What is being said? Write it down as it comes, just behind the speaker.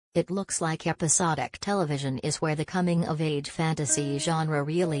It looks like episodic television is where the coming-of-age fantasy genre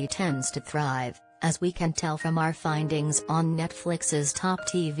really tends to thrive, as we can tell from our findings on Netflix's top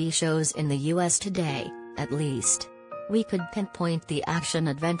TV shows in the US today, at least. We could pinpoint the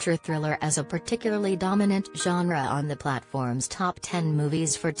action-adventure thriller as a particularly dominant genre on the platform's top 10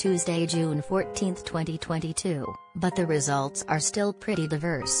 movies for Tuesday, June 14, 2022, but the results are still pretty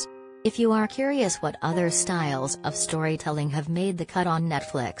diverse. If you are curious what other styles of storytelling have made the cut on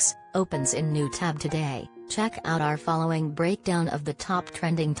Netflix, opens in new tab today, check out our following breakdown of the top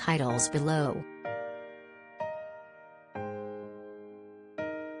trending titles below.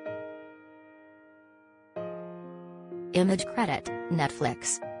 Image credit,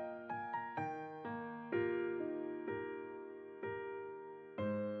 Netflix.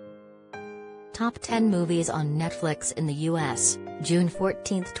 Top 10 movies on Netflix in the US, June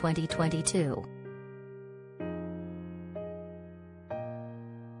 14, 2022.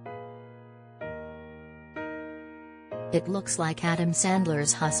 It looks like Adam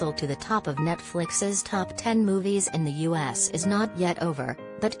Sandler's hustle to the top of Netflix's top 10 movies in the US is not yet over,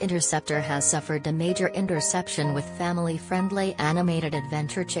 but Interceptor has suffered a major interception with family-friendly animated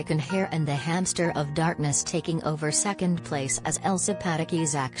adventure Chicken Hare and the Hamster of Darkness taking over second place as Elsa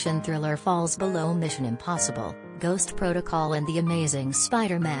Pataky's action thriller falls below Mission Impossible, Ghost Protocol and The Amazing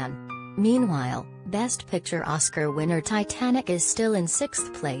Spider-Man. Meanwhile, Best Picture Oscar winner Titanic is still in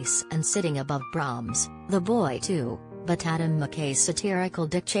 6th place and sitting above Brahms, The Boy too. But Adam McKay's satirical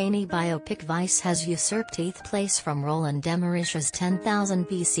Dick Cheney biopic Vice has usurped 8th place from Roland Emmerich's 10,000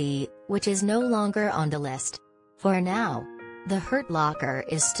 BC, which is no longer on the list. For now, The Hurt Locker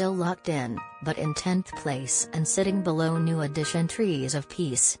is still locked in, but in 10th place and sitting below new edition Trees of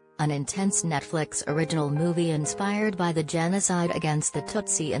Peace, an intense Netflix original movie inspired by the genocide against the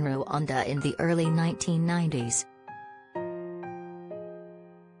Tutsi in Rwanda in the early 1990s.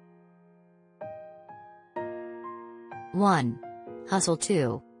 Hustle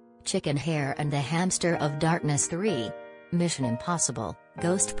 2. Chicken Hare and the Hamster of Darkness 3. Mission Impossible,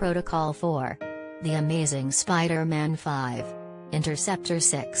 Ghost Protocol 4. The Amazing Spider-Man 5. Interceptor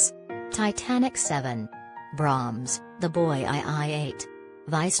 6. Titanic 7. Brahms, The Boy I 8.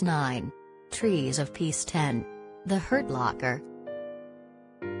 Vice 9. Trees of Peace 10. The Hurt Locker.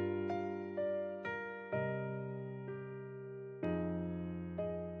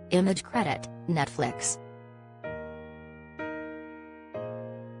 Image credit, Netflix.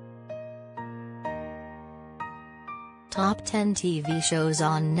 Top 10 TV shows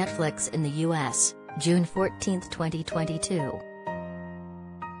on Netflix in the US, June 14, 2022.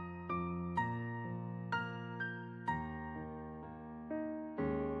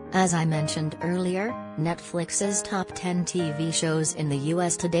 As I mentioned earlier, Netflix's top 10 TV shows in the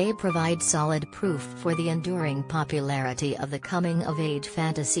US today provide solid proof for the enduring popularity of the coming-of-age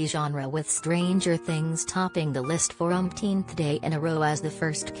fantasy genre, with Stranger Things topping the list for umpteenth day in a row as the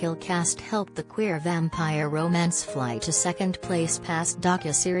first kill cast helped the queer vampire romance fly to second place past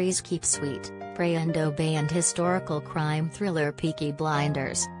docuseries Keep Sweet, Pray and Obey and historical crime thriller Peaky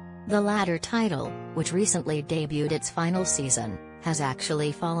Blinders. The latter title, which recently debuted its final season, has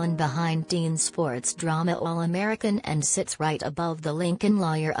actually fallen behind teen sports drama All American and sits right above The Lincoln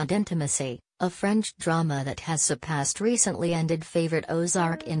Lawyer and Intimacy, a French drama that has surpassed recently ended favorite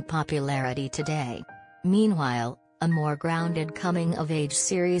Ozark in popularity today. Meanwhile, a more grounded coming-of-age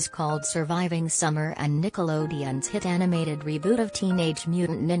series called Surviving Summer and Nickelodeon's hit animated reboot of Teenage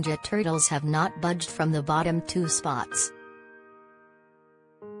Mutant Ninja Turtles have not budged from the bottom 2 spots.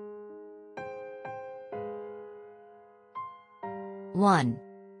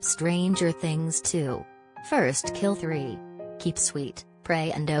 Stranger Things 2. First Kill 3. Keep Sweet,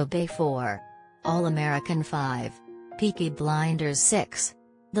 Pray and Obey 4. All American 5. Peaky Blinders 6.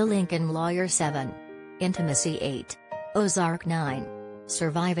 The Lincoln Lawyer 7. Intimacy 8. Ozark 9.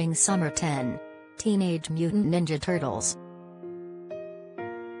 Surviving Summer 10. Teenage Mutant Ninja Turtles.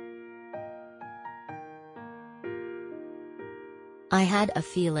 I had a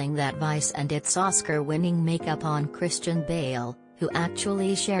feeling that Vice and its Oscar-winning makeup on Christian Bale, who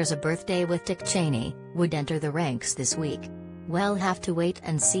actually shares a birthday with Dick Cheney, would enter the ranks this week. We'll have to wait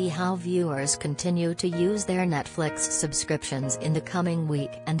and see how viewers continue to use their Netflix subscriptions in the coming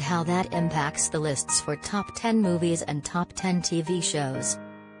week and how that impacts the lists for top 10 movies and top 10 TV shows.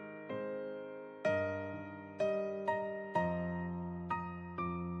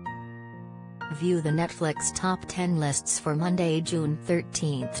 View the Netflix top 10 lists for Monday, June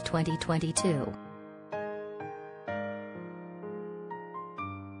 13, 2022.